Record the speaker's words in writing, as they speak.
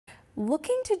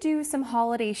Looking to do some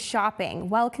holiday shopping?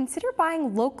 Well, consider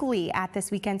buying locally at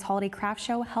this weekend's holiday craft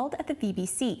show held at the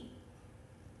VBC.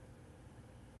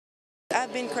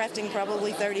 I've been crafting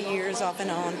probably 30 years off and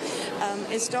on.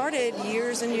 It started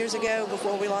years and years ago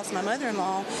before we lost my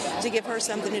mother-in-law to give her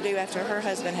something to do after her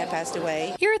husband had passed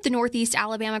away. Here at the Northeast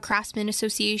Alabama Craftsmen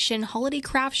Association Holiday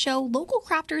Craft Show, local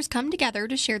crafters come together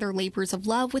to share their labors of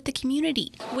love with the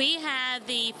community. We have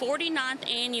the 49th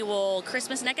annual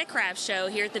Christmas NECA Craft Show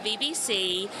here at the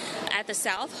VBC at the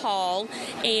South Hall,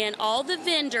 and all the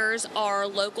vendors are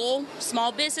local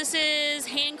small businesses,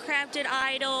 handcrafted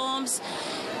items,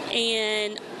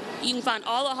 and you can find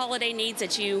all the holiday needs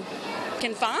that you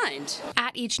can find.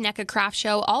 At each NECA Craft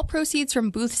Show, all proceeds from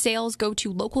booth sales go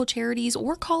to local charities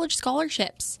or college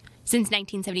scholarships. Since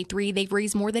 1973, they've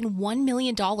raised more than $1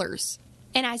 million.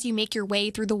 And as you make your way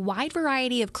through the wide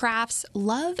variety of crafts,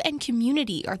 love and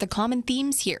community are the common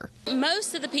themes here.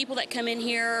 Most of the people that come in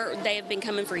here, they have been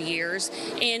coming for years,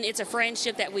 and it's a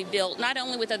friendship that we built not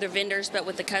only with other vendors but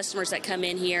with the customers that come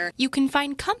in here. You can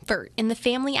find comfort in the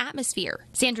family atmosphere.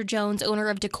 Sandra Jones, owner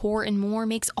of Decor and More,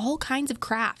 makes all kinds of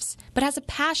crafts, but has a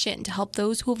passion to help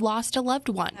those who have lost a loved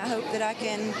one. I hope that I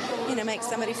can, make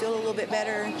somebody feel a little bit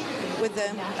better with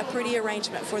a pretty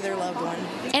arrangement for their loved one.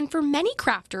 And for many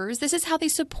crafters, this is how they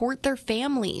support their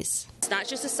families. It's not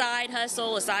just a side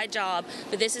hustle, a side job,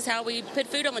 but this is how we put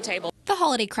food on the table. The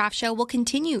Holiday Craft Show will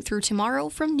continue through tomorrow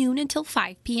from noon until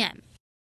 5 p.m.